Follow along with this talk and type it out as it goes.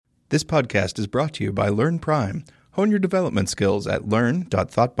This podcast is brought to you by Learn Prime. Hone your development skills at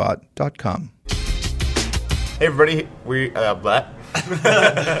learn.thoughtbot.com. Hey everybody, we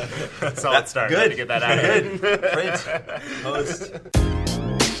solid start. Good. To get that out of here. Good. Great. Host.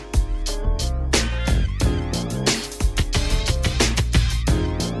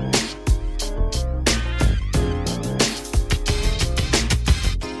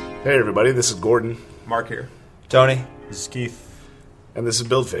 Hey everybody, this is Gordon. Mark here. Tony. This is Keith. And this is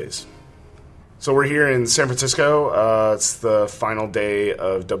Build Phase. So we're here in San Francisco. It's the final day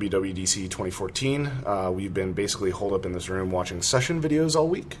of WWDC 2014. We've been basically holed up in this room watching session videos all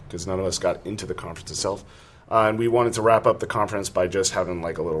week because none of us got into the conference itself. And we wanted to wrap up the conference by just having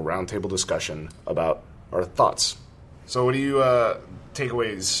like a little roundtable discussion about our thoughts. So what do you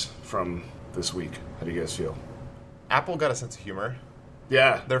takeaways from this week? How do you guys feel? Apple got a sense of humor.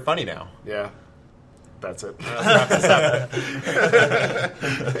 Yeah. They're funny now. Yeah. That's it. Let's wrap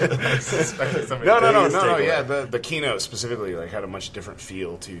this up. No. Yeah, the keynote specifically like had a much different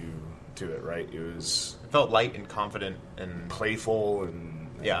feel to it, right? It felt light and confident and playful, and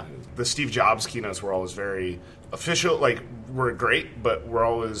yeah. The Steve Jobs keynotes were always very official. Like, we're great, but we're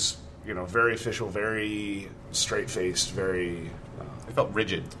always very official, very straight faced, very. It felt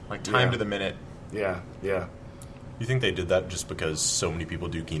rigid, like time to the minute. Yeah. You think they did that just because so many people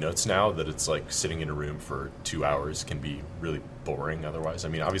do keynotes now that it's like sitting in a room for 2 hours can be really boring otherwise? I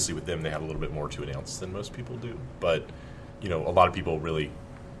mean, obviously with them they had a little bit more to announce than most people do. But, a lot of people really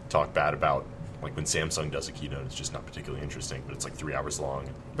talk bad about, like when Samsung does a keynote, it's just not particularly interesting, but it's like 3 hours long.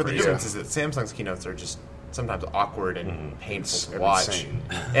 But the difference is that Samsung's keynotes are just sometimes awkward and painful to watch. Insane.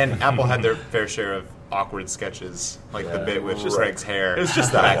 And Apple had their fair share of awkward sketches, like the bit with Greg's hair. It was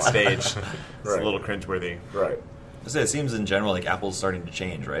just that backstage. It's Right. a little cringeworthy. Right. It seems in general like Apple's starting to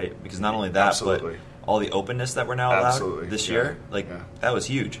change, right? Because not only that, Absolutely. but all the openness that we're now allowed this year, that was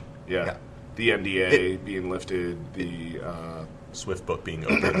huge. Yeah. The NDA being lifted, the SwiftBook being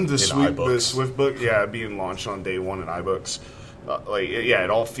open the in iBooks. SwiftBook, being launched on day one in iBooks. It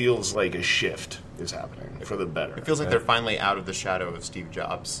all feels like a shift is happening for the better. It feels like they're finally out of the shadow of Steve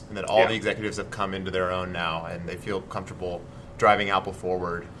Jobs, and that all the executives have come into their own now, and they feel comfortable driving Apple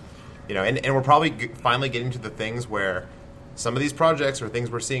forward. And we're probably finally getting to the things where some of these projects or things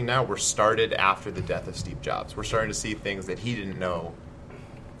we're seeing now were started after the death of Steve Jobs. We're starting to see things that he didn't know.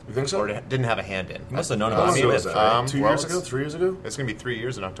 You think so? Or didn't have a hand in. He must have known about So was Swift, that, right? 2 years ago? 3 years ago? It's going to be 3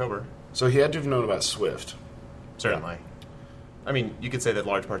 years in October. So he had to have known about Swift. Certainly. I mean, you could say that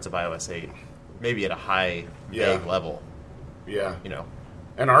large parts of iOS 8, maybe at a high, vague level. Yeah.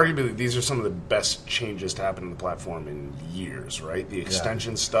 And arguably, these are some of the best changes to happen in the platform in years, right? The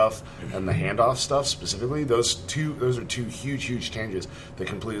extension stuff and the handoff stuff specifically, those are two huge changes that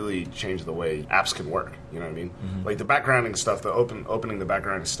completely change the way apps can work. You know what I mean? Mm-hmm. Like the backgrounding stuff, the opening the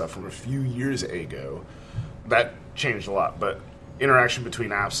backgrounding stuff from a few years ago, that changed a lot. But interaction between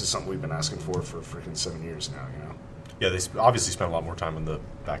apps is something we've been asking for freaking 7 years now, Yeah, they obviously spent a lot more time on the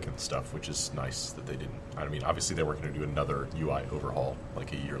back-end stuff, which is nice that they didn't. I mean, obviously they weren't going to do another UI overhaul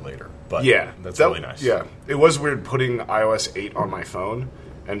like a year later, but that's really nice. Yeah, it was weird putting iOS 8 on my phone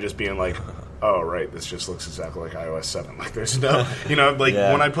and just being like, oh, right, this just looks exactly like iOS 7. Like, there's no, when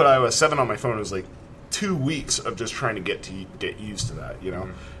I put iOS 7 on my phone, it was like 2 weeks of just trying to get used to that,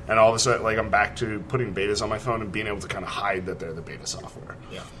 Mm-hmm. And all of a sudden, like, I'm back to putting betas on my phone and being able to kind of hide that they're the beta software.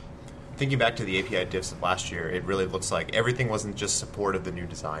 Yeah. Thinking back to the API diffs of last year, it really looks like everything wasn't just support of the new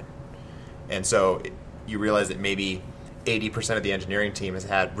design. And so you realize that maybe 80% of the engineering team has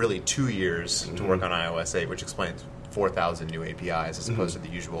had really 2 years to work on iOS 8, which explains 4,000 new APIs as opposed to the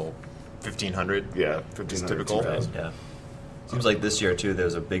usual 1,500. Yeah, 1,500. Typical. Yeah. Seems like this year, too,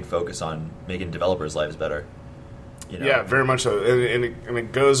 there's a big focus on making developers' lives better. Yeah, very much so. And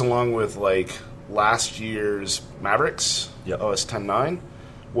it goes along with, like, last year's Mavericks, OS 10.9.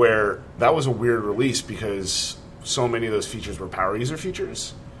 Where that was a weird release because so many of those features were power user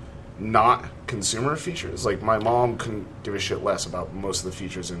features, not consumer features. Like, my mom couldn't give a shit less about most of the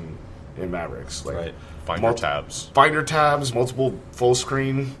features in Mavericks. Like, Finder tabs, multiple full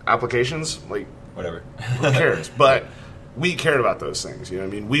screen applications. Like, whatever. Who cares? But we cared about those things.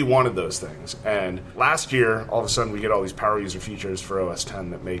 We wanted those things. And last year, all of a sudden, we get all these power user features for OS 10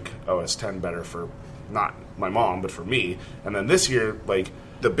 that make OS 10 better for not my mom, but for me. And then this year, like,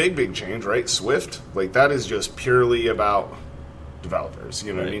 the big change, right? Swift, like, that is just purely about developers.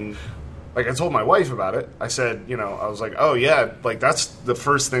 What I mean? Like, I told my wife about it. I said, I was like, oh, yeah, like, that's the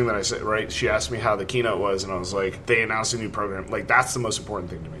first thing that I said, right? She asked me how the keynote was, and I was like, they announced a new program. Like, that's the most important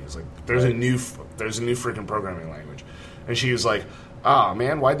thing to me. It's like, there's a new freaking programming language. And she was like, oh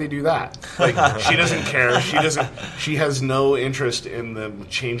man, why'd they do that? Like, she doesn't care. She has no interest in them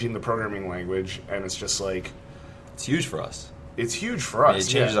changing the programming language, and it's just like, It's huge for us. it's huge for I mean, us.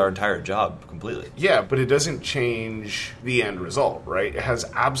 it changes yeah. our entire job completely. Yeah, but it doesn't change the end result, right? It has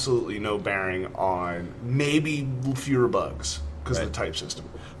absolutely no bearing on maybe fewer bugs because of the type system.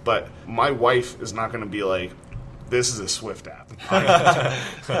 But my wife is not going to be like, this is a Swift app. You know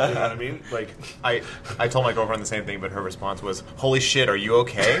what I mean? Like, I told my girlfriend the same thing, but her response was, "Holy shit, are you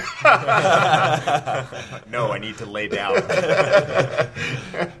okay?" No, I need to lay down.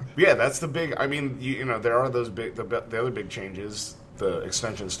 yeah, that's the big. I mean, you know, there are those big, the other big changes, the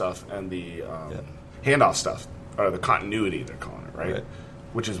extension stuff and the handoff stuff, or the continuity they're calling it, right?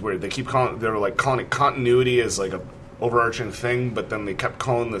 Which is weird. They keep calling it continuity as like a overarching thing, but then they kept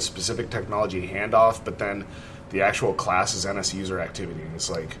calling the specific technology handoff, but then the actual class is NS user activity, and it's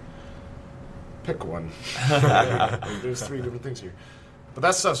like, pick one. There's 3 different things here. But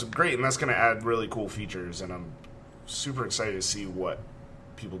that stuff's great, and that's going to add really cool features, and I'm super excited to see what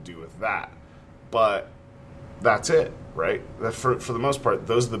people do with that. But that's it, right? For the most part,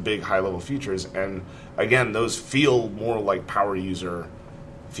 those are the big high-level features, and again, those feel more like power user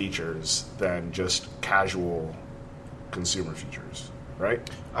features than just casual consumer features, right?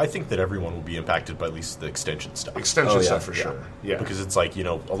 I think that everyone will be impacted by at least the extension stuff. Extension stuff for sure. Yeah. Because it's like, you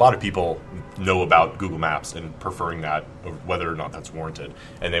know, a lot of people know about Google Maps and preferring that, whether or not that's warranted.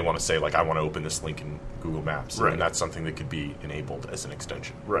 And they want to say, like, I want to open this link in Google Maps. Right. And that's something that could be enabled as an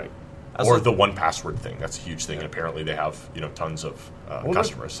extension. Right. Or the 1Password thing. That's a huge thing. And apparently they have, you know, tons of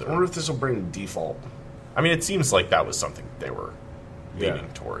customers. I wonder if this will bring default. I mean, it seems like that was something they were Yeah.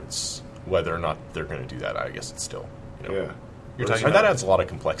 leaning towards. Whether or not they're going to do that, I guess it's still, you know. Yeah. You're talking And about that adds a lot of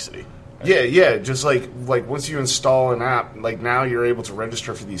complexity. Yeah, just like once you install an app, like now you're able to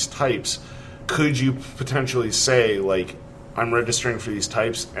register for these types. Could you potentially say, like, I'm registering for these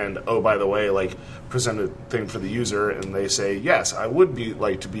types, and oh, by the way, like, present a thing for the user, and they say, yes, I would be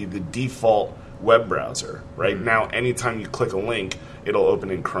like to be the default web browser, right? Now, anytime you click a link, it'll open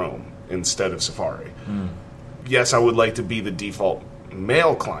in Chrome instead of Safari. Yes, I would like to be the default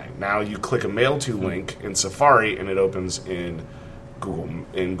mail client. Now you click a mail to link in Safari, and it opens in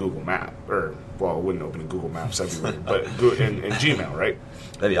Google Map, or well, it wouldn't open in Google Maps, that'd be weird, but in Gmail, right?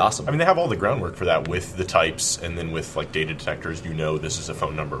 That'd be awesome. I mean, they have all the groundwork for that with the types, and then with like data detectors. You know, this is a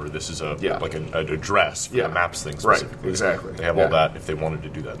phone number, or this is an address for the maps thing specifically. Right, exactly. They have all that if they wanted to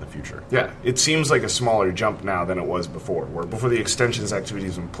do that in the future. Yeah, it seems like a smaller jump now than it was before. Where before the extensions activity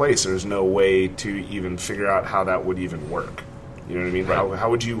was in place, there's no way to even figure out how that would even work. You know what I mean? Right. How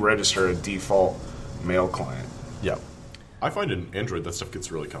would you register a default mail client? Yeah. I find in Android that stuff gets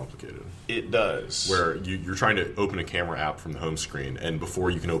really complicated. It does. Where you're trying to open a camera app from the home screen, and before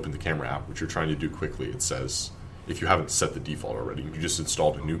you can open the camera app, which you're trying to do quickly, it says, if you haven't set the default already, you just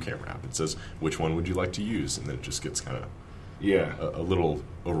installed a new camera app. It says, which one would you like to use? And then it just gets kind of a little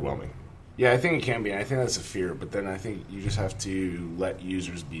overwhelming. Yeah, I think it can be. I think that's a fear, but then I think you just have to let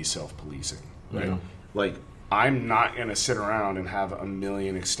users be self-policing, right? Yeah. Like, I'm not going to sit around and have a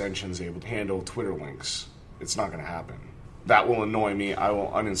million extensions able to handle Twitter links. It's not going to happen. That will annoy me. I will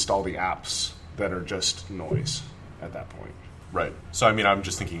uninstall the apps that are just noise at that point. Right. So, I mean, I'm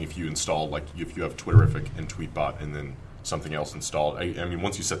just thinking if you install, like, if you have Twitterific and Tweetbot and then something else installed, I mean,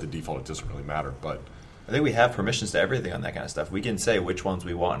 once you set the default, it doesn't really matter, but... I think we have permissions to everything on that kind of stuff. We can say which ones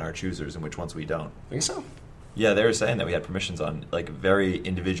we want in our choosers and which ones we don't. Think so? Yeah, they were saying that we had permissions on, like, very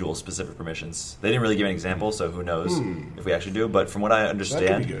individual specific permissions. They didn't really give an example, so who knows if we actually do. But from what I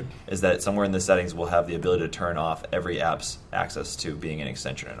understand, good. is that somewhere in the settings we'll have the ability to turn off every app's access to being an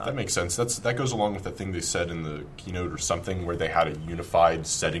extension or not. That makes sense. That goes along with the thing they said in the keynote or something where they had a unified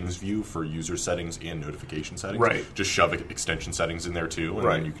settings view for user settings and notification settings. Right. Just shove extension settings in there too, and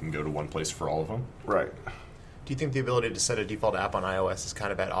then you can go to one place for all of them. Right. Do you think the ability to set a default app on iOS is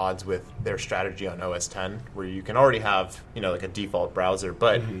kind of at odds with their strategy on OS X, where you can already have, you know, like a default browser,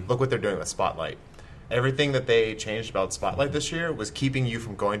 but look what they're doing with Spotlight. Everything that they changed about Spotlight this year was keeping you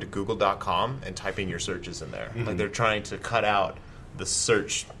from going to google.com and typing your searches in there. Like, they're trying to cut out the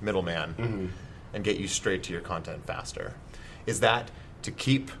search middleman and get you straight to your content faster. Is that to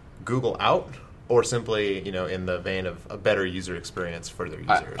keep Google out, or simply, you know, in the vein of a better user experience for their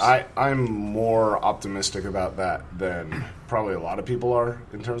users? I'm more optimistic about that than probably a lot of people are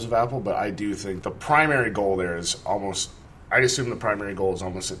in terms of Apple, but I do think the primary goal there is almost, I'd assume the primary goal is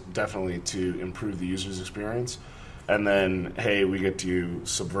almost definitely to improve the user's experience. And then, hey, we get to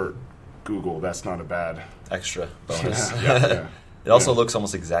subvert Google. That's not a bad Extra bonus. yeah. It also looks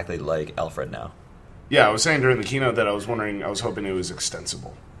almost exactly like Alfred now. Yeah, I was saying during the keynote that I was hoping it was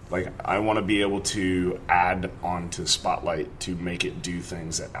extensible. Like, I want to be able to add onto Spotlight to make it do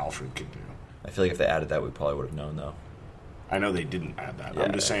things that Alfred could do. I feel like if they added that, we probably would have known, though. I know they didn't add that. Yeah,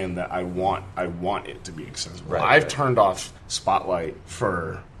 I'm just saying that I want it to be accessible. Right, I've right. turned off Spotlight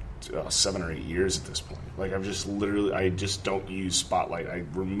for 7 or 8 years at this point. Like, I just don't use Spotlight. I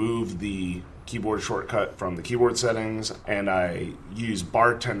remove the keyboard shortcut from the keyboard settings, and I use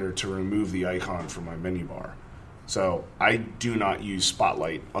Bartender to remove the icon from my menu bar. So I do not use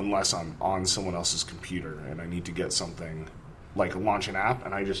Spotlight unless I'm on someone else's computer and I need to get something like launch an app,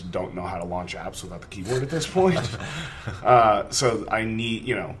 and I just don't know how to launch apps without the keyboard at this point. So I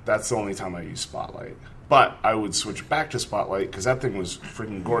need, that's the only time I use Spotlight. But I would switch back to Spotlight because that thing was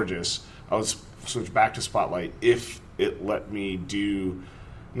freaking gorgeous. I would switch back to Spotlight if it let me do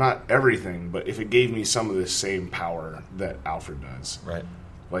not everything, but if it gave me some of the same power that Alfred does. Right.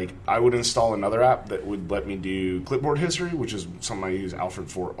 Like, I would install another app that would let me do clipboard history, which is something I use Alfred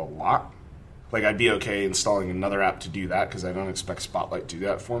for a lot. Like, I'd be okay installing another app to do that because I don't expect Spotlight to do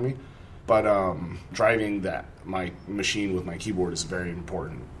that for me. But driving my machine with my keyboard is very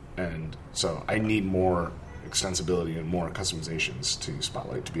important. And so I need more extensibility and more customizations to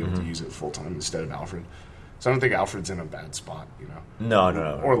Spotlight to be able to use it full-time instead of Alfred. So I don't think Alfred's in a bad spot,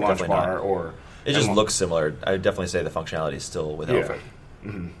 No. Or Launch definitely Bar, not. or... It just looks similar. I would definitely say the functionality is still with Alfred.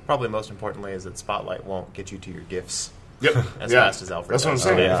 Probably most importantly is that Spotlight won't get you to your GIFs. Yep. As fast as Alfred That's what I'm does.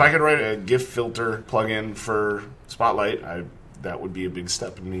 saying. Oh, yeah. If I could write a GIF filter plugin for Spotlight, that would be a big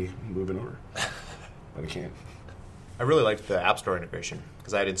step in me moving over. But I can't. I really liked the App Store integration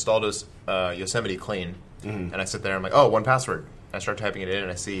because I had installed Yosemite Clean, and I sit there and I'm like, 1Password. I start typing it in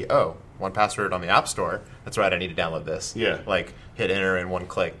and I see, 1Password on the App Store. That's right, I need to download this. Yeah. Like, hit enter in one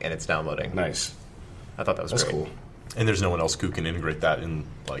click and it's downloading. Nice. I thought that was That's great. cool. And there's no one else who can integrate that in,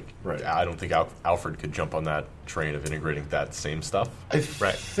 Right. I don't think Alfred could jump on that train of integrating that same stuff. I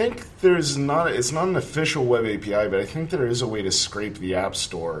Right. think it's not an official web API, but I think there is a way to scrape the App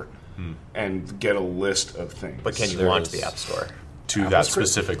Store and get a list of things. But can you There launch is- the App Store? To AppleScript. that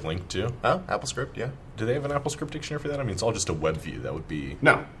specific link, too. Oh, AppleScript, yeah. Do they have an AppleScript dictionary for that? I mean, it's all just a web view. That would be...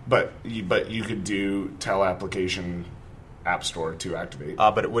 No, but you could do tell application App Store to activate.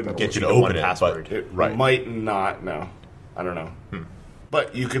 But it wouldn't get you You to can open it, 1Password. but- It Right. might not. No, I don't know.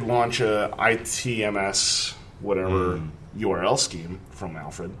 But you could launch a ITMS whatever URL scheme from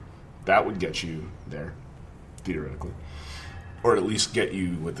Alfred. That would get you there, theoretically, or at least get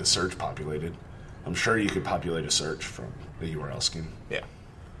you with the search populated. I'm sure you could populate a search from the URL scheme. Yeah.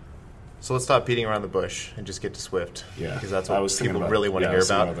 So let's stop beating around the bush and just get to Swift. Yeah, Because that's I what was thinking people about- really want yeah, to I hear was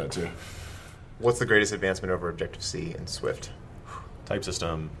thinking about. that too. What's the greatest advancement over Objective-C in Swift? Type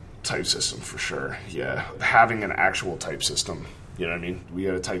system. Type system for sure. Yeah, having an actual type system. You know what I mean? We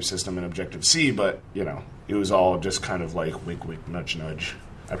had a type system in Objective-C, but it was all just kind of like wink, wink, nudge, nudge.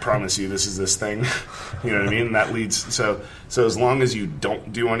 I promise you, this is this thing. You know what I mean? That leads. So as long as you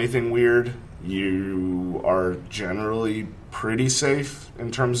don't do anything weird, you are generally pretty safe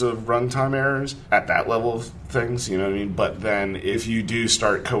in terms of runtime errors at that level of things. You know what I mean? But then if you do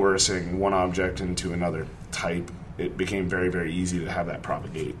start coercing one object into another type, it became very, very easy to have that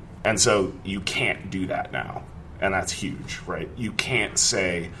propagate. And so you can't do that now. And that's huge, right? You can't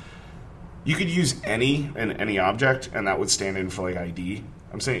say... You could use any and any object, and that would stand in for, ID.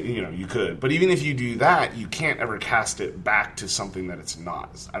 I'm saying, you could. But even if you do that, you can't ever cast it back to something that it's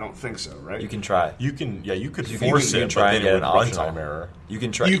not. I don't think so, right? You can try. You could You force can it, try but and then get it an would optional runtime error. You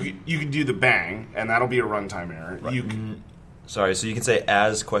can try. You could do the bang, and that'll be a runtime error. Right. Sorry, so you can say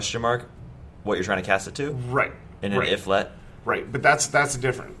as ? What you're trying to cast it to, Right. in an right. iflet. Right, but that's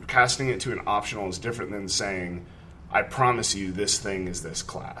different. Casting it to an optional is different than saying, I promise you this thing is this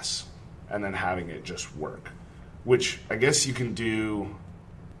class, and then having it just work. Which I guess you can do...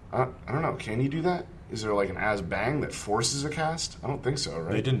 I don't know, can you do that? Is there an as bang that forces a cast? I don't think so,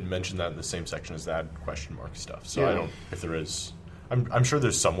 right? They didn't mention that in the same section as that question mark stuff. So Yeah. I don't... If there is... I'm sure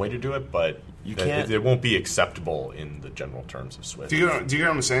there's some way to do it, but You can't- it won't be acceptable in the general terms of Swift. Do you get what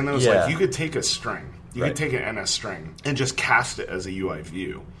I'm saying, though? It's Yeah. you could take a string. You Right. could take an NS string and just cast it as a UI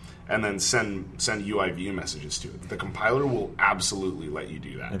view and then send UI view messages to it. The compiler will absolutely let you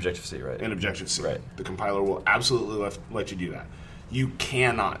do that. In Objective-C, right? In Objective-C. Right. The compiler will absolutely let you do that. You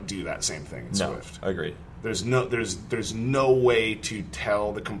cannot do that same thing in No, Swift. I agree. There's no way to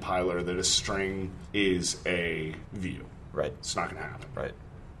tell the compiler that a string is a view. Right. It's not going to happen. Right.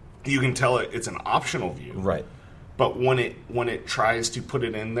 You can tell it it's an optional view. Right. But when it tries to put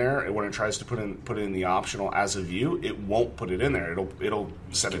it in there, when it tries to put it in the optional as a view, it won't put it in there. It'll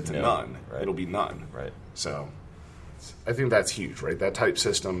set it to No. none. Right. It'll be none. Right. So I think that's huge, right? That type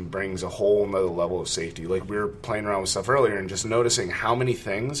system brings a whole nother level of safety. Like, we were playing around with stuff earlier and just noticing how many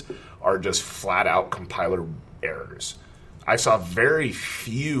things are just flat out compiler errors. I saw very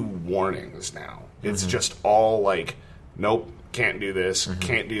few warnings now. It's just all like, nope, can't do this,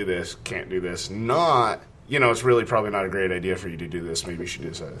 can't do this, can't do this. Not, it's really probably not a great idea for you to do this. Maybe you should do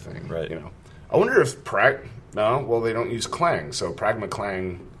this other thing. Right. I wonder if they don't use Clang. So Pragma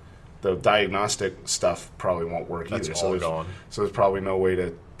Clang, the diagnostic stuff probably won't work That's either. all gone. So there's probably no way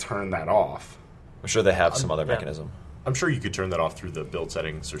to turn that off. I'm sure they have some other mechanism. I'm sure you could turn that off through the build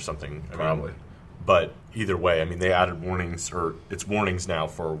settings or something. Probably. But either way, they added warnings, or it's warnings now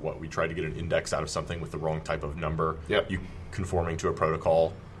for what we try to get an index out of something with the wrong type of number. Yep. You conforming to a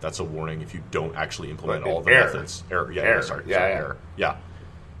protocol, that's a warning if you don't actually implement all the error. methods. Error. Error. Yeah.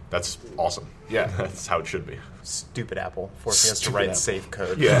 That's awesome. Yeah. That's how it should be. Stupid Apple forcing us to write safe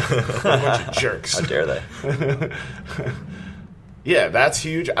code. Yeah. A bunch of jerks. How dare they? Yeah, that's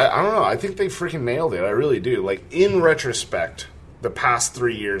huge. I don't know. I think they freaking nailed it. I really do. Like, in retrospect, the past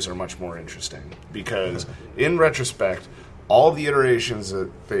 3 years are much more interesting because, in retrospect, all the iterations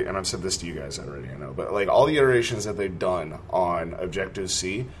that they, and I've said this to you guys already, I know, but like all the iterations that they've done on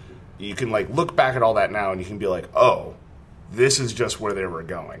Objective-C, you can like look back at all that now and you can be like, oh, this is just where they were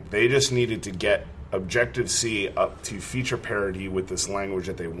going. They just needed to get Objective-C up to feature parity with this language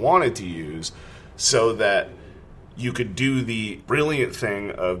that they wanted to use so that you could do the brilliant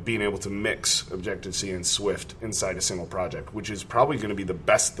thing of being able to mix Objective-C and Swift inside a single project, which is probably going to be the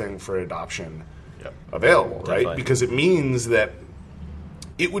best thing for adoption available, Definitely. right? Because it means that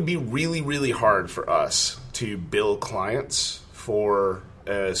it would be really, really hard for us to build clients for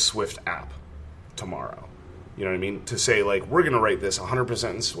a Swift app tomorrow. You know what I mean? To say, like, we're going to write this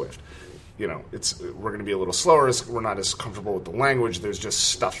 100% in Swift. We're going to be a little slower. We're not as comfortable with the language. There's just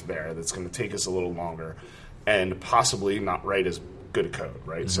stuff there that's going to take us a little longer and possibly not write as good a code,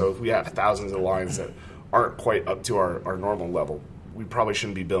 right? So if we have thousands of lines that aren't quite up to our normal level, we probably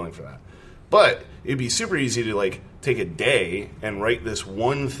shouldn't be billing for that. But it'd be super easy to like take a day and write this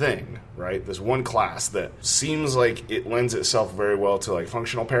one thing, right? This one class that seems like it lends itself very well to like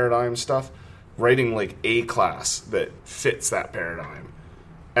functional paradigm stuff. Writing like a class that fits that paradigm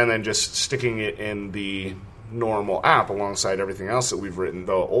and then just sticking it in the normal app alongside everything else that we've written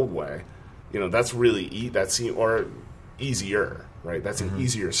the old way. That's really easier, right? That's an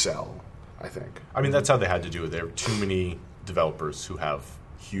easier sell, I think. That's how they had to do it. There were too many developers who have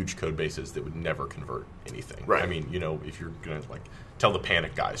huge code bases that would never convert anything. Right. If you're going to like tell the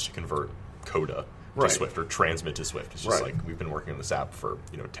Panic guys to convert Coda to Swift or transmit to Swift, it's just like we've been working on this app for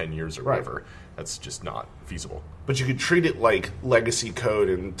 10 years or whatever. That's just not feasible. But you could treat it like legacy code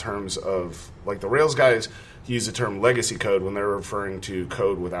in terms of like the Rails guys use the term legacy code when they're referring to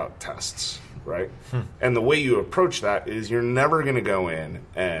code without tests, right? And the way you approach that is you're never going to go in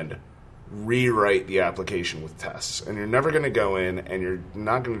and rewrite the application with tests. And you're never going to go in and you're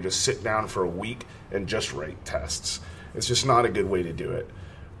not going to just sit down for a week and just write tests. It's just not a good way to do it.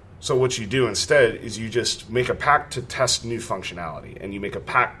 So what you do instead is you just make a pack to test new functionality. And you make a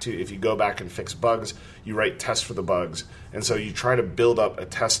pack to, if you go back and fix bugs, you write tests for the bugs. And so you try to build up a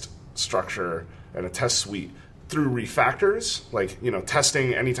test structure and a test suite through refactors, like,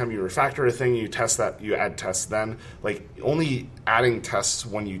 testing. Anytime you refactor a thing, you test that, you add tests then. Like, only adding tests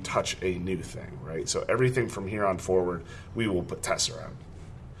when you touch a new thing, right? So everything from here on forward, we will put tests around.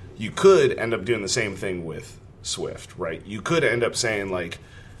 You could end up doing the same thing with Swift, right? You could end up saying, like,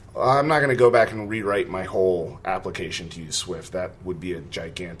 I'm not going to go back and rewrite my whole application to use Swift. That would be a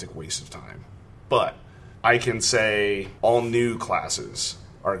gigantic waste of time. But I can say all new classes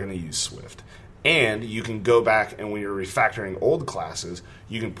are going to use Swift. And you can go back and when you're refactoring old classes,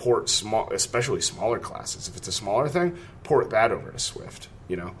 you can port especially smaller classes. If it's a smaller thing, port that over to Swift.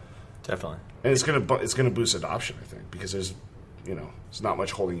 Definitely. And it's gonna boost adoption, I think, because there's not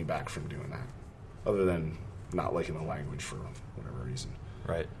much holding you back from doing that, other than not liking the language for whatever reason.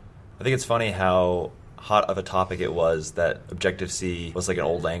 Right. I think it's funny how hot of a topic it was that Objective-C was like an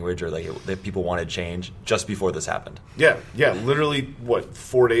old language or like that people wanted change just before this happened. Yeah. Literally,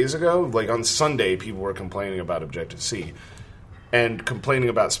 4 days ago? Like on Sunday, people were complaining about Objective-C and complaining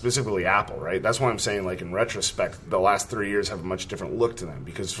about specifically Apple, right? That's why I'm saying, like, in retrospect, the last 3 years have a much different look to them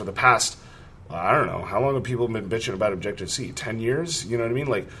because for the past, I don't know, how long have people been bitching about Objective-C? 10 years? You know what I mean?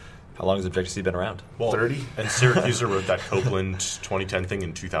 Like, how long has Objective-C been around? 30? And Siracusa wrote that Copeland 2010 thing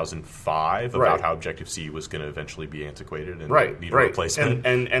in 2005 about how Objective-C was going to eventually be antiquated and need a replacement.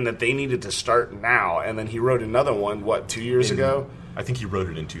 And that they needed to start now. And then he wrote another one, 2 years ago? I think he wrote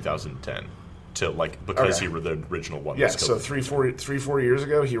it in 2010. to like because Okay. he were the original one. Yeah, was so coded. 4 years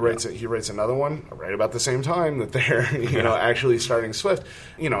ago, he writes another one right about the same time that they're actually starting Swift.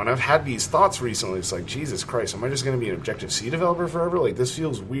 And I've had these thoughts recently. It's like, Jesus Christ, am I just going to be an Objective-C developer forever? Like, this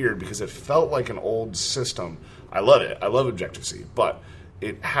feels weird because it felt like an old system. I love it. I love Objective-C, but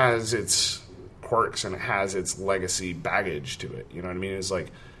it has its quirks and it has its legacy baggage to it. You know what I mean? It's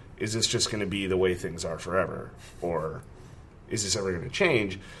like, is this just going to be the way things are forever, or is this ever going to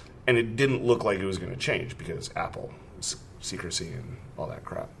change? And it didn't look like it was going to change because Apple, secrecy and all that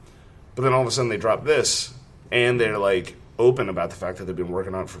crap. But then all of a sudden they drop this, and they're like open about the fact that they've been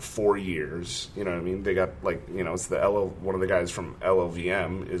working on it for 4 years. You know what I mean? They got like, it's the one of the guys from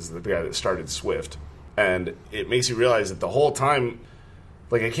LLVM is the guy that started Swift. And it makes you realize that the whole time,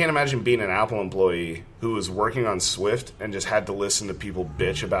 like, I can't imagine being an Apple employee who was working on Swift and just had to listen to people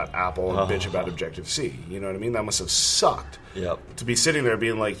bitch about Apple and bitch about Objective-C. You know what I mean? That must have sucked. Yep. To be sitting there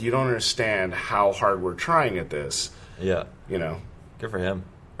being like, you don't understand how hard we're trying at this. Yeah. Good for him.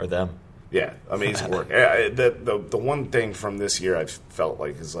 Or them. Yeah, amazing work. The one thing from this year I felt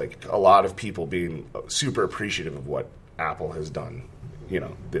like is like a lot of people being super appreciative of what Apple has done,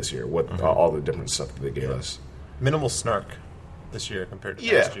 this year, all the different stuff that they gave us. Minimal snark this year compared to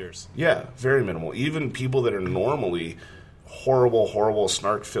past years. Yeah, very minimal. Even people that are normally horrible,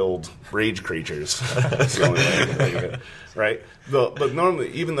 snark-filled rage creatures, that's the only way I can think of it, right? But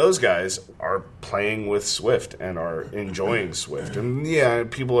normally, even those guys are playing with Swift and are enjoying Swift. And yeah,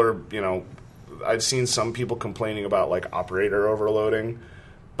 people are, I've seen some people complaining about like operator overloading,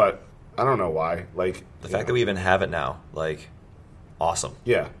 but I don't know why. Like The fact that we even have it now, like, awesome.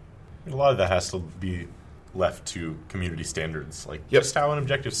 Yeah. A lot of that has to be left to community standards, like Yep. just how in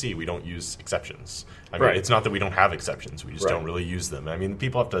Objective-C we don't use exceptions. I mean, Right. it's not that we don't have exceptions; we just Right. don't really use them. I mean,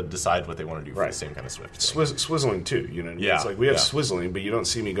 people have to decide what they want to do for Right. the same kind of Swift. Swizzling too, you know what I mean? Yeah, It's like we have yeah. swizzling, but you don't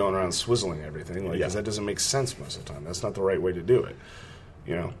see me going around swizzling everything, like, because that doesn't make sense most of the time. That's not the right way to do it.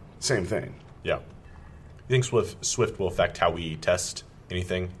 Same thing. Yeah. You think Swift will affect how we test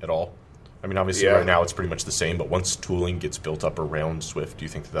anything at all? I mean, obviously, Yeah. right now it's pretty much the same, but once tooling gets built up around Swift, do you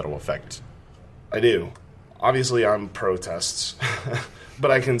think that will affect? I do. Obviously, I'm pro tests, but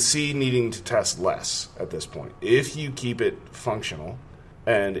I can see needing to test less at this point. If you keep it functional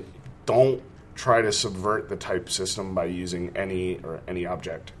and don't try to subvert the type system by using any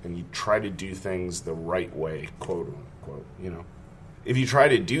object, and you try to do things the right way, quote unquote, If you try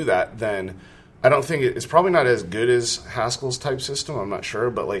to do that, then I don't think it's probably not as good as Haskell's type system. I'm not sure,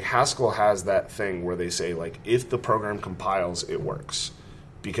 but like Haskell has that thing where they say like if the program compiles, it works.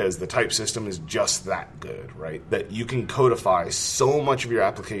 Because the type system is just that good, right? That you can codify so much of your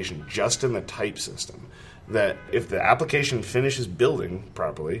application just in the type system that if the application finishes building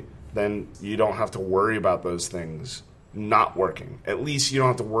properly, then you don't have to worry about those things not working. At least you don't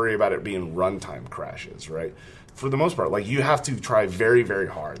have to worry about it being runtime crashes, right? For the most part, like you have to try very, very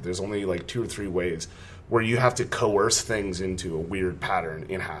hard. There's only like 2 or 3 ways where you have to coerce things into a weird pattern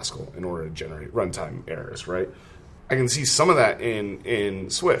in Haskell in order to generate runtime errors, right? I can see some of that in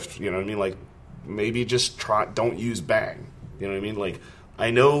Swift. You know what I mean? Like maybe just don't use bang. You know what I mean? Like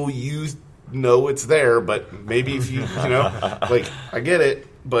I know you know it's there, but maybe if you like I get it,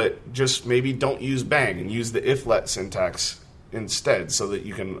 but just maybe don't use bang and use the if-let syntax instead, so that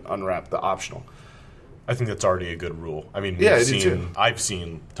you can unwrap the optional. I think that's already a good rule. I mean, Yeah, I do too. I've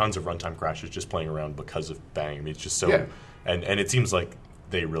seen tons of runtime crashes just playing around because of bang. I mean, it's just so, Yeah. and it seems like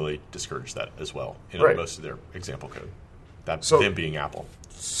they really discourage that as well in Right. most of their example code. That So- them being Apple.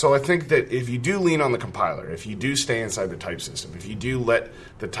 So I think that if you do lean on the compiler, if you do stay inside the type system, if you do let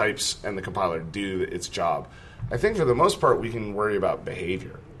the types and the compiler do its job, I think for the most part we can worry about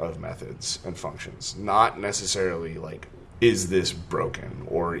behavior of methods and functions, not necessarily like, is this broken,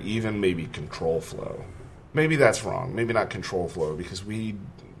 or even maybe control flow. Maybe that's wrong. Maybe not control flow, because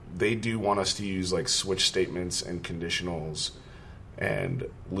they do want us to use like switch statements and conditionals and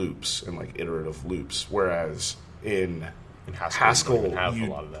loops and like iterative loops, whereas in Haskell, you don't even have you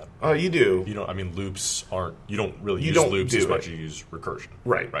a lot of that. Oh, you do. You know, I mean, loops aren't. You don't really You use don't loops do as much it. as you use recursion.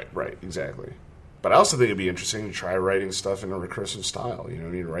 Right, exactly. But I also think it'd be interesting to try writing stuff in a recursive style. You know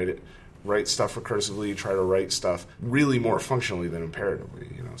what I mean? Write stuff recursively, try to write stuff really more functionally than imperatively,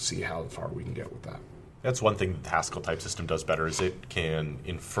 see how far we can get with that. That's one thing that the Haskell type system does better, is it can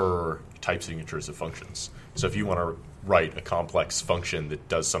infer type signatures of functions. So if you want to write a complex function that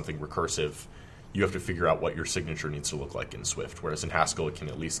does something recursive, you have to figure out what your signature needs to look like in Swift. Whereas in Haskell, it can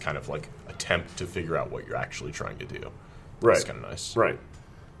at least kind of like attempt to figure out what you're actually trying to do. Right. It's kind of nice. Right.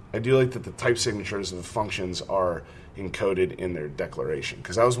 I do like that the type signatures of the functions are encoded in their declaration,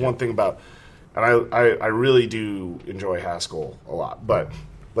 because that was one thing about, and I really do enjoy Haskell a lot, but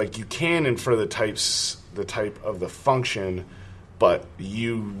Like, you can infer the type of the function, but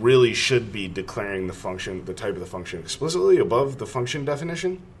you really should be declaring the type of the function explicitly above the function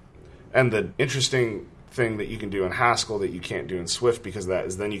definition. And the interesting thing that you can do in Haskell that you can't do in Swift because of that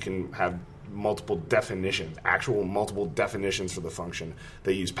is then you can have multiple definitions, actual multiple definitions for the function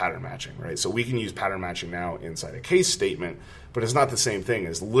that use pattern matching, right? So we can use pattern matching now inside a case statement, but it's not the same thing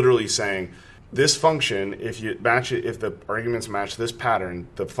as literally saying this function, if the arguments match this pattern,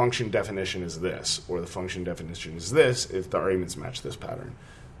 the function definition is this, or the function definition is this if the arguments match this pattern.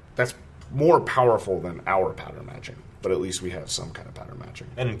 That's more powerful than our pattern matching, but at least we have some kind of pattern matching.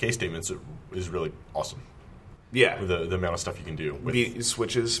 And in case statements, it is really awesome. Yeah. The amount of stuff you can do. With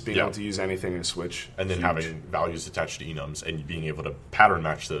switches, being able to use anything in switch. And then having values attached to enums and being able to pattern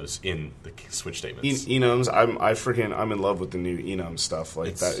match those in the switch statements. Enums, I'm in love with the new enum stuff.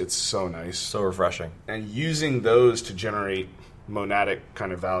 Like that, it's so nice. So refreshing. And using those to generate monadic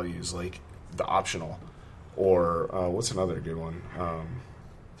kind of values, like the optional. Or what's another good one?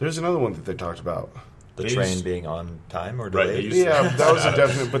 There's another one that they talked about. The train being on time or delayed? Yeah, that was a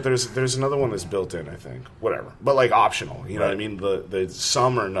definite. But there's another one that's built in, I think. Whatever, but like optional. You know what I mean? The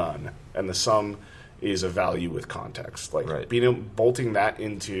sum or none, and the sum is a value with context. Like building that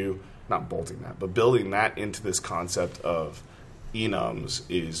into this concept of enums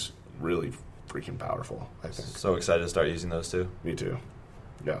is really freaking powerful. I think. So excited to start using those too. Me too.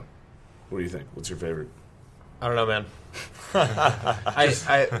 Yeah. What do you think? What's your favorite? I don't know, man.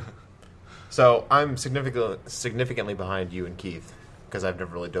 So I'm significantly behind you and Keith because I've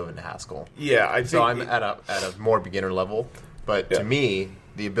never really dove into Haskell. Yeah, I think so. I'm at a more beginner level, but to me,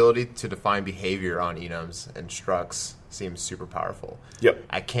 the ability to define behavior on enums and structs seems super powerful. Yep.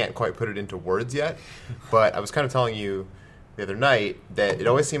 I can't quite put it into words yet, but I was kind of telling you the other night that it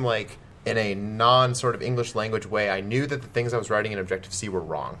always seemed like in a non-sort of English language way, I knew that the things I was writing in Objective-C were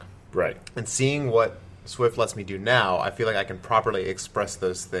wrong. Right. And seeing what Swift lets me do now, I feel like I can properly express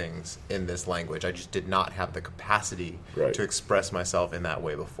those things in this language. I just did not have the capacity to express myself in that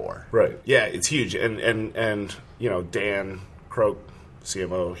way before. Right. Yeah, it's huge. And you know, Dan Croak,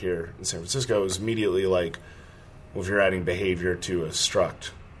 CMO here in San Francisco, is immediately like, well, if you're adding behavior to a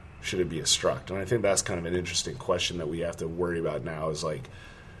struct, should it be a struct? And I think that's kind of an interesting question that we have to worry about now is like,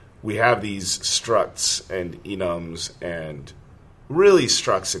 we have these structs and enums and really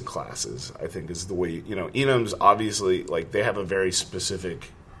structs and classes, I think, is the way, you know, enums obviously, like, they have a very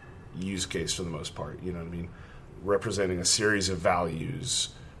specific use case for the most part, you know what I mean? Representing a series of values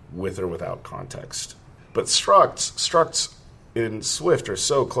with or without context. But structs in Swift are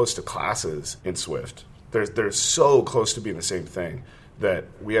so close to classes in Swift. They're so close to being the same thing that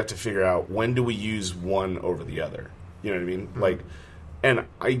we have to figure out when do we use one over the other. You know what I mean? Mm-hmm. Like, and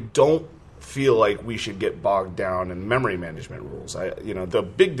I don't feel like we should get bogged down in memory management rules. The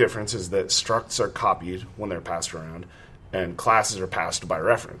big difference is that structs are copied when they're passed around, and classes are passed by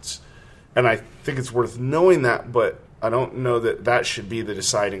reference. And I think it's worth knowing that, but I don't know that that should be the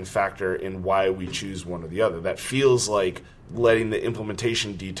deciding factor in why we choose one or the other. That feels like letting the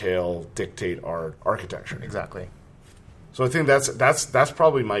implementation detail dictate our architecture. Exactly. So I think that's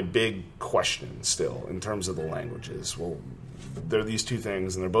probably my big question still in terms of the languages. Well, they're these two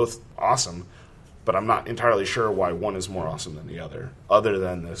things, and they're both awesome, but I'm not entirely sure why one is more awesome than the other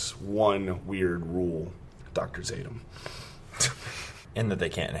than this one weird rule, Dr. Zatum. And that they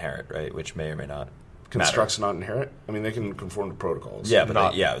can't inherit, right? Which may or may not Constructs not inherit? I mean, they can conform to protocols. Yeah,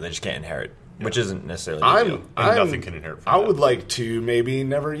 but they just can't inherit, which isn't necessarily nothing can inherit from I would like to maybe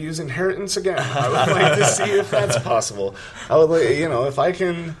never use inheritance again. I would like to see if that's possible. I would like,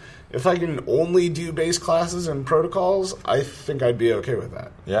 if I can only do base classes and protocols, I think I'd be okay with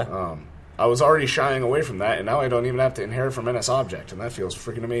that. Yeah. I was already shying away from that, and now I don't even have to inherit from NSObject, and that feels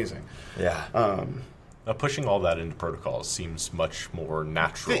freaking amazing. Yeah. Pushing all that into protocols seems much more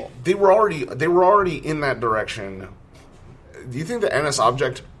natural. They were already in that direction. Do you think the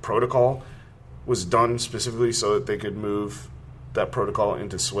NSObject protocol was done specifically so that they could move that protocol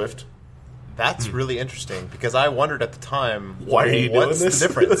into Swift? That's really interesting, because I wondered at the time, why are you doing this? What's the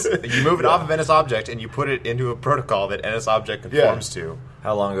difference? You move it off of NSObject and you put it into a protocol that NSObject conforms to.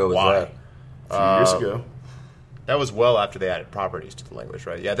 How long ago was that? A few years ago. That was well after they added properties to the language,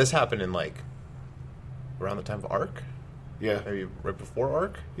 right? Yeah, this happened in around the time of Arc? Yeah. Maybe right before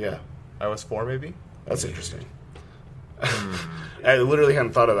Arc? Yeah. iOS 4, maybe? That's interesting. I literally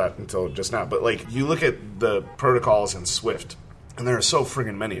hadn't thought of that until just now. But, you look at the protocols in Swift, and there are so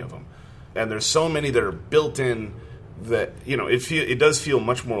friggin' many of them. And there's so many that are built in that, it does feel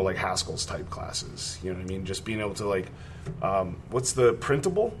much more like Haskell's type classes. You know what I mean? Just being able to, what's the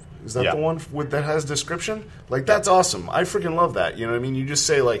printable? Is that Yeah. the one that has description? Like, that's awesome. I freaking love that. You know what I mean? You just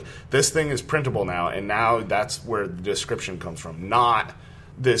say, like, this thing is printable now, and now that's where the description comes from. Not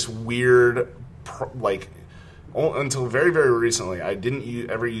this weird, until very, very recently, I didn't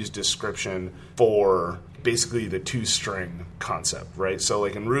ever use description for basically the toString concept, right? So,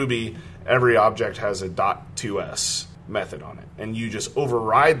 like, in Ruby, every object has a .2s method on it, and you just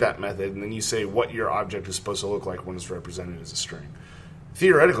override that method, and then you say what your object is supposed to look like when it's represented as a string.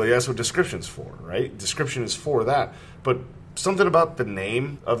 Theoretically, that's what description's for, right? Description is for that. But something about the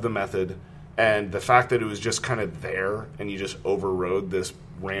name of the method and the fact that it was just kind of there and you just overrode this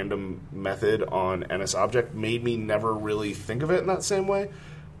random method on NSObject made me never really think of it in that same way.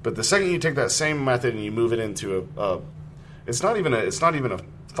 But the second you take that same method and you move it into it's not even a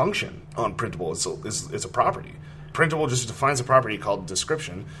function on printable. It's a property. Printable just defines a property called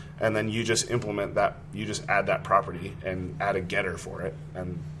description, and then you just implement that. You just add that property and add a getter for it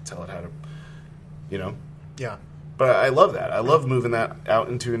and tell it how to, Yeah. But I love that. I love moving that out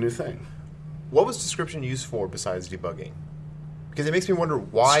into a new thing. What was description used for besides debugging? Because it makes me wonder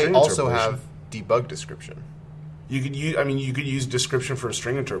why String also interpolation. have debug description. You could use description for a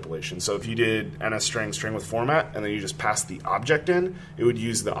string interpolation. So if you did NSString with format, and then you just passed the object in, it would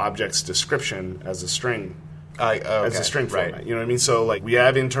use the object's description as a string. As a string format. Right. You know what I mean? So, like, we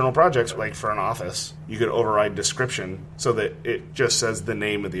have internal projects, like for an office, you could override description so that it just says the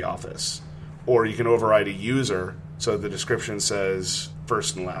name of the office. Or you can override a user so the description says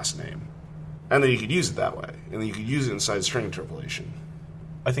first and last name. And then you could use it that way. And then you could use it inside string interpolation.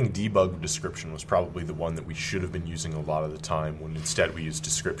 I think debug description was probably the one that we should have been using a lot of the time when instead we used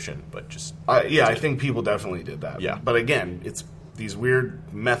description, but just... I think people definitely did that. Yeah. But again, it's these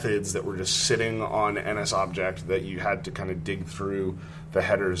weird methods that were just sitting on NSObject that you had to kind of dig through the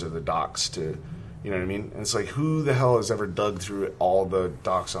headers of the docs to, you know what I mean? And it's like, who the hell has ever dug through all the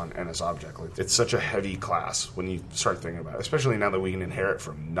docs on NSObject? Like, it's such a heavy class when you start thinking about it, especially now that we can inherit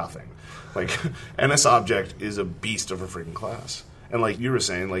from nothing. Like, NSObject is a beast of a freaking class. And like you were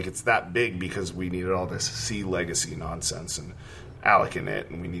saying, like, it's that big because we needed all this C legacy nonsense and alloc in it,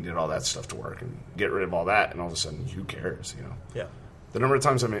 and we needed all that stuff to work, and get rid of all that, and all of a sudden, who cares, you know? Yeah. The number of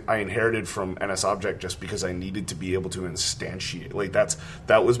times I inherited from NSObject just because I needed to be able to instantiate. Like,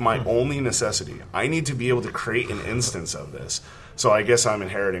 that was my only necessity. I need to be able to create an instance of this. So I guess I'm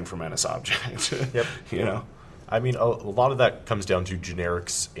inheriting from NSObject. Yep. You know? I mean, a lot of that comes down to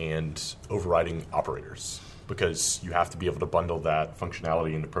generics and overriding operators, because you have to be able to bundle that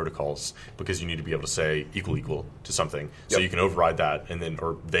functionality into protocols, because you need to be able to say equal to something. So you can override that, and then,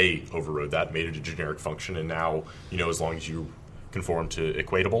 or they overrode that, made it a generic function, and now, as long as you conform to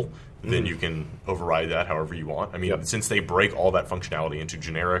equatable, then you can override that however you want. I mean, since they break all that functionality into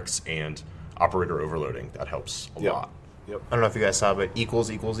generics and operator overloading, that helps a lot. Yep. I don't know if you guys saw, but equals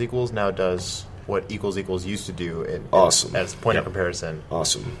now does what equals used to do Awesome. as point of comparison.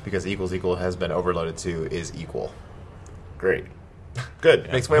 Awesome. Because equals has been overloaded to is equal. Great.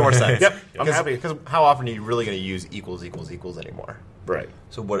 Good. Makes way more sense. Yep. I'm happy. Because how often are you really going to use equals anymore? Right.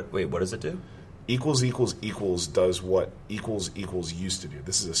 So what does it do? Equals does what equals used to do.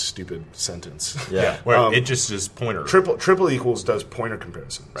 This is a stupid sentence. Yeah. Well, it just is pointer. Triple equals does pointer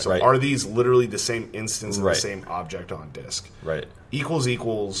comparison. So Right. are these literally the same instance of Right. the same object on disk? Right.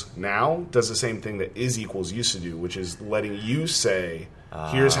 Equals now does the same thing that is equals used to do, which is letting you say,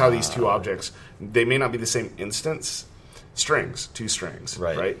 here's how these two objects, they may not be the same instance, two strings,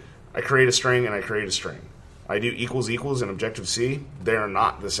 Right. I create a string and I create a string. I do equals in Objective-C, they are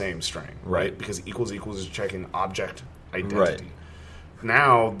not the same string, right? Because equals is checking object identity. Right.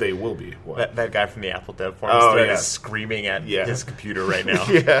 Now they will be. What? That guy from the Apple Dev Forum is screaming at Yeah. his computer right now.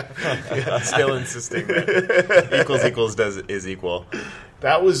 Yeah. Still insisting that equals is equal.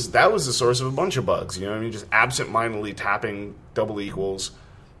 That was the source of a bunch of bugs. You know what I mean? Just absent-mindedly tapping double equals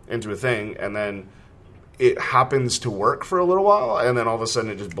into a thing, and then it happens to work for a little while, and then all of a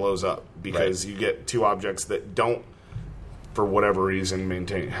sudden it just blows up because you get two objects that don't, for whatever reason,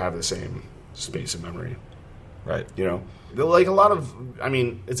 have the same space of memory. Right. You know, like a lot of,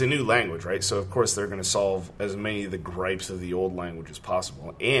 it's a new language, right? So of course they're going to solve as many of the gripes of the old language as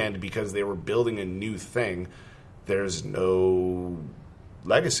possible. And because they were building a new thing, there's no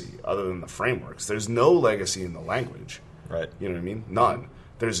legacy other than the frameworks. There's no legacy in the language. Right. You know what I mean? None.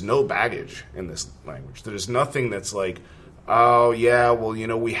 There's no baggage in this language. There's nothing that's like, oh yeah, well,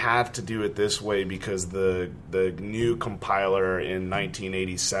 we have to do it this way because the new compiler in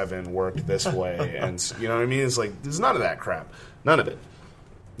 1987 worked this way, and you know what I mean? It's like there's none of that crap. None of it.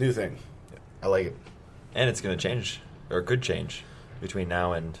 New thing. I like it. And it's going to change, or could change, between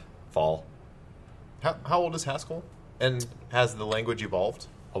now and fall. How old is Haskell? And has the language evolved?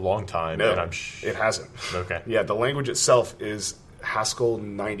 A long time. No, and it hasn't. Okay. Yeah, the language itself is Haskell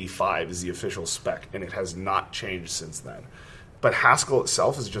 95 is the official spec, and it has not changed since then. But Haskell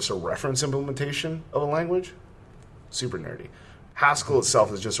itself is just a reference implementation of a language. Super nerdy. Haskell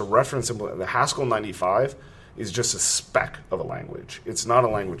itself is just a reference implementation. The Haskell 95 is just a spec of a language. It's not a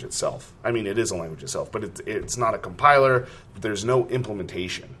language itself. I mean, it is a language itself, but it's not a compiler. There's no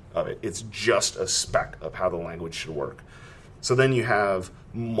implementation of it. It's just a spec of how the language should work. So then you have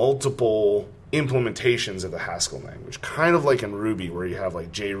multiple implementations of the Haskell language, kind of like in Ruby, where you have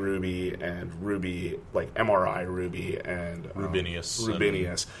like JRuby and Ruby, like MRI Ruby and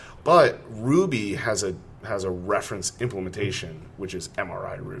Rubinius. But Ruby has a reference implementation, which is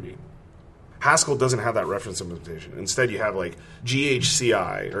MRI Ruby. Haskell doesn't have that reference implementation. Instead, you have like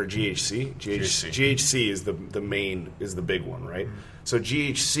GHCI or GHC. GHC is the big one, right? Mm-hmm. So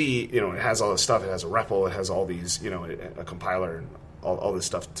GHC, it has all this stuff. It has a REPL. It has all these, a compiler and all this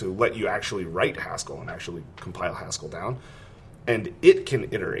stuff to let you actually write Haskell and actually compile Haskell down. And it can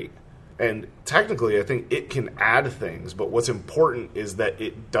iterate. And technically, I think it can add things, but what's important is that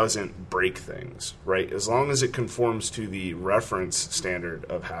it doesn't break things, right? As long as it conforms to the reference standard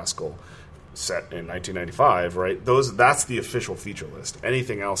of Haskell set in 1995, right? That's the official feature list.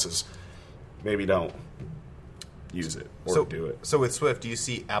 Anything else is maybe don't use it or do it. So with Swift, do you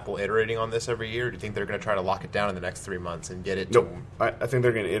see Apple iterating on this every year? Or do you think they're going to try to lock it down in the next 3 months and get it? Nope. I think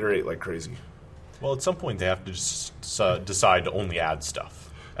they're going to iterate like crazy. Well, at some point they have to just decide to only add stuff.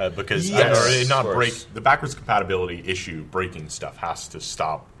 Because the backwards compatibility issue breaking stuff has to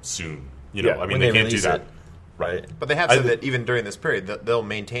stop soon. They can't do that. Right. But they have said that even during this period, they'll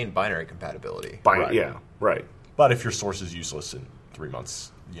maintain binary compatibility. Right. Yeah, right. But if your source is useless in 3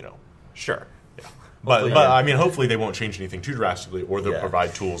 months, Sure. Yeah. But I mean, hopefully they won't change anything too drastically, or they'll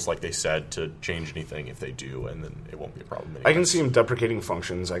provide tools, like they said, to change anything if they do, and then it won't be a problem anymore. I can see them deprecating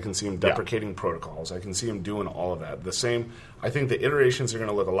functions. I can see them deprecating protocols. I can see them doing all of that. The same, I think the iterations are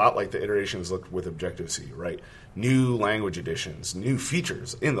going to look a lot like the iterations looked with Objective-C, right? New language additions, new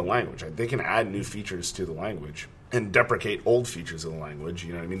features in the language. They can add new features to the language and deprecate old features of the language.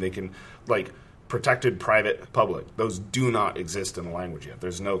 You know what I mean? They can, like, protected, private, public. Those do not exist in the language yet.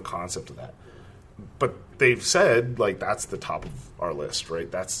 There's no concept of that. But they've said, like, that's the top of our list, right?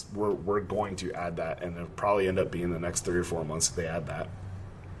 We're going to add that, and it'll probably end up being the next 3 or 4 months that they add that,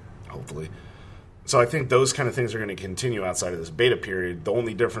 hopefully. So I think those kind of things are going to continue outside of this beta period. The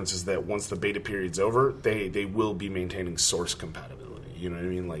only difference is that once the beta period's over, they will be maintaining source compatibility. You know what I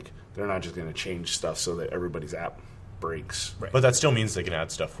mean? Like, they're not just going to change stuff so that everybody's app breaks. Right. But that still means they can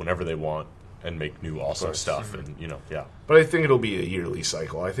add stuff whenever they want and make new awesome stuff, and But I think it'll be a yearly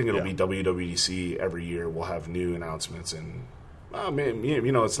cycle. I think it'll be WWDC every year. We'll have new announcements, and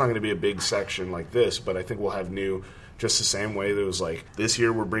it's not going to be a big section like this, but I think we'll have new, just the same way that it was like this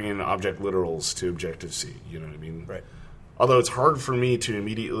year we're bringing object literals to Objective-C. You know what I mean? Right. Although it's hard for me to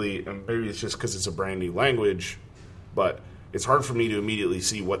immediately, and maybe it's just because it's a brand new language, but it's hard for me to immediately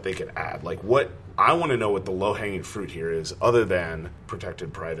see what they could add. Like, what I want to know what the low-hanging fruit here is, other than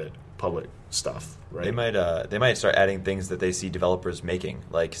protected, private, public stuff, right? They might start adding things that they see developers making,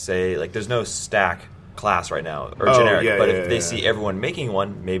 like there's no stack class right now or generic, if they see everyone making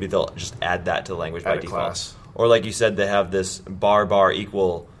one, maybe they'll just add that to the language by default. Class. Or like you said, they have this bar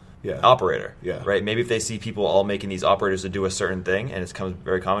equal operator, Yeah. right? Maybe if they see people all making these operators to do a certain thing, and it's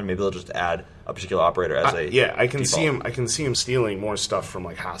very common, maybe they'll just add a particular operator as I can default. I can see him stealing more stuff from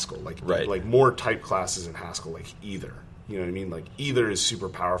like Haskell, like more type classes in Haskell, like either. You know what I mean? Like, either is super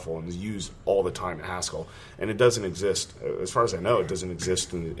powerful and is used all the time in Haskell, and it doesn't exist, as far as I know, it doesn't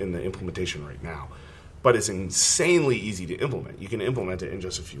exist in the implementation right now. But it's insanely easy to implement. You can implement it in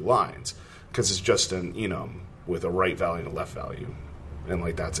just a few lines, because it's just an enum with a right value and a left value, and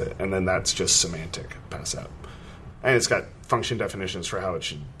like that's it. And then that's just semantic, pass out. And it's got function definitions for how it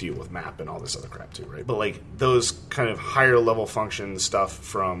should deal with map and all this other crap too, right? But like those kind of higher level function stuff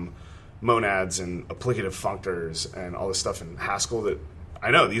from monads and applicative functors and all this stuff in Haskell that I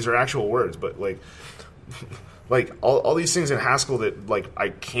know these are actual words, but like all these things in Haskell that like I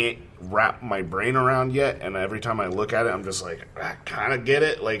can't wrap my brain around yet, and every time I look at it I'm just like, I kind of get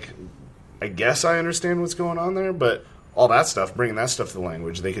it, like I guess I understand what's going on there, but all that stuff, bringing that stuff to the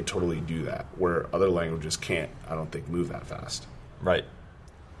language, they could totally do that, where other languages can't, I don't think, move that fast. Right.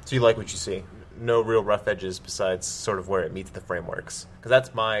 So you like what you see? No real rough edges besides sort of where it meets the frameworks? Because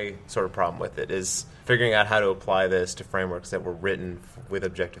that's my sort of problem with it, is figuring out how to apply this to frameworks that were written with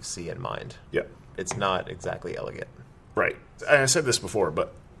Objective-C in mind. Yeah. It's not exactly elegant. Right. And I said this before,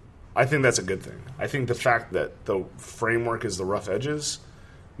 but I think that's a good thing. I think the fact that the framework is the rough edges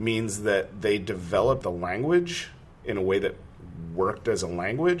means that they develop the language in a way that worked as a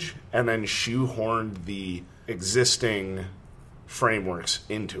language and then shoehorned the existing frameworks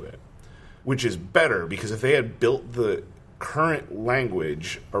into it, which is better because if they had built the current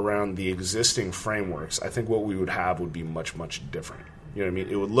language around the existing frameworks, I think what we would have would be much, much different. You know what I mean?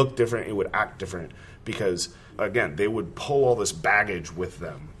 It would look different, it would act different because, again, they would pull all this baggage with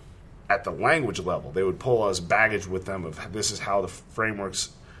them at the language level. They would pull us baggage with them of this is how the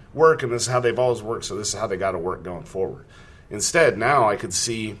frameworks work and this is how they've always worked, so this is how they got to work going forward. Instead, now I could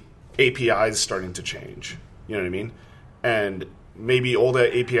see APIs starting to change. You know what I mean? And maybe old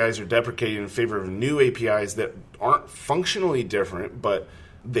APIs are deprecated in favor of new APIs that aren't functionally different, but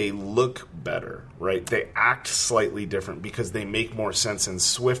they look better, right? They act slightly different because they make more sense in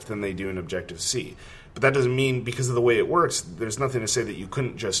Swift than they do in Objective-C. But that doesn't mean because of the way it works, there's nothing to say that you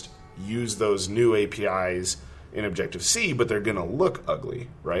couldn't just use those new APIs in Objective-C, but they're going to look ugly,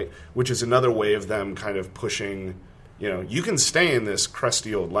 right? Which is another way of them kind of pushing, you can stay in this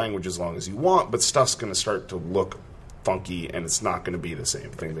crusty old language as long as you want, but stuff's going to start to look funky, and it's not going to be the same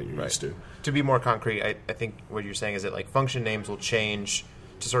thing that you're used to. To be more concrete, I think what you're saying is that function names will change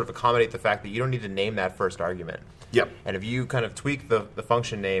to sort of accommodate the fact that you don't need to name that first argument. Yep. And if you kind of tweak the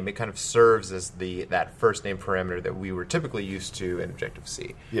function name, it kind of serves as that first name parameter that we were typically used to in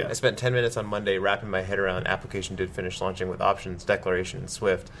Objective-C. Yeah. I spent 10 minutes on Monday wrapping my head around application did finish launching with options declaration in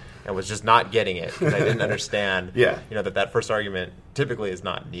Swift and was just not getting it because I didn't understand that first argument typically is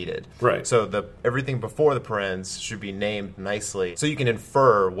not needed. Right. So everything before the parens should be named nicely so you can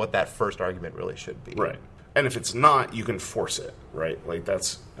infer what that first argument really should be. Right. And if it's not, you can force it, right?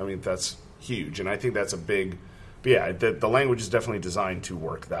 That's huge. And I think that's a big... But yeah, the language is definitely designed to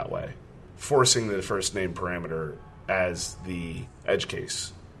work that way. Forcing the first name parameter as the edge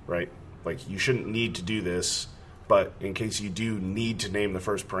case, right? You shouldn't need to do this, but in case you do need to name the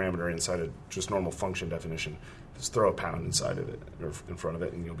first parameter inside of just normal function definition, just throw a pound inside of it, or in front of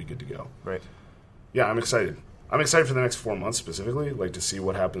it, and you'll be good to go. Right. Yeah, I'm excited. I'm excited for the next 4 months specifically, to see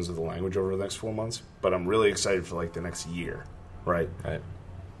what happens with the language over the next 4 months. But I'm really excited for the next year, right? Right.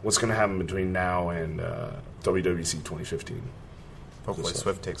 What's going to happen between now and WWDC 2015? Hopefully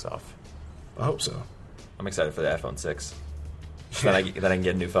Swift takes off. I hope so. I'm excited for the iPhone 6. Then I can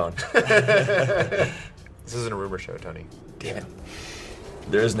get a new phone. This isn't a rumor show, Tony. Damn it.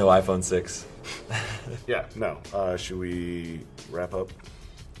 There is no iPhone 6. Yeah, no. Should we wrap up?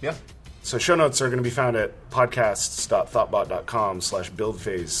 Yeah. So show notes are going to be found at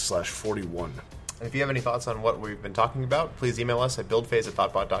podcasts.thoughtbot.com/buildphase/41. And if you have any thoughts on what we've been talking about, please email us at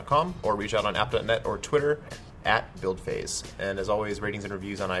buildphase@thoughtbot.com or reach out on app.net or Twitter @buildphase. And as always, ratings and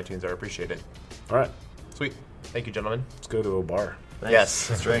reviews on iTunes are appreciated. All right. Sweet. Thank you, gentlemen. Let's go to a bar. Thanks. Yes.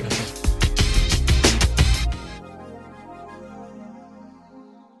 Let's drink.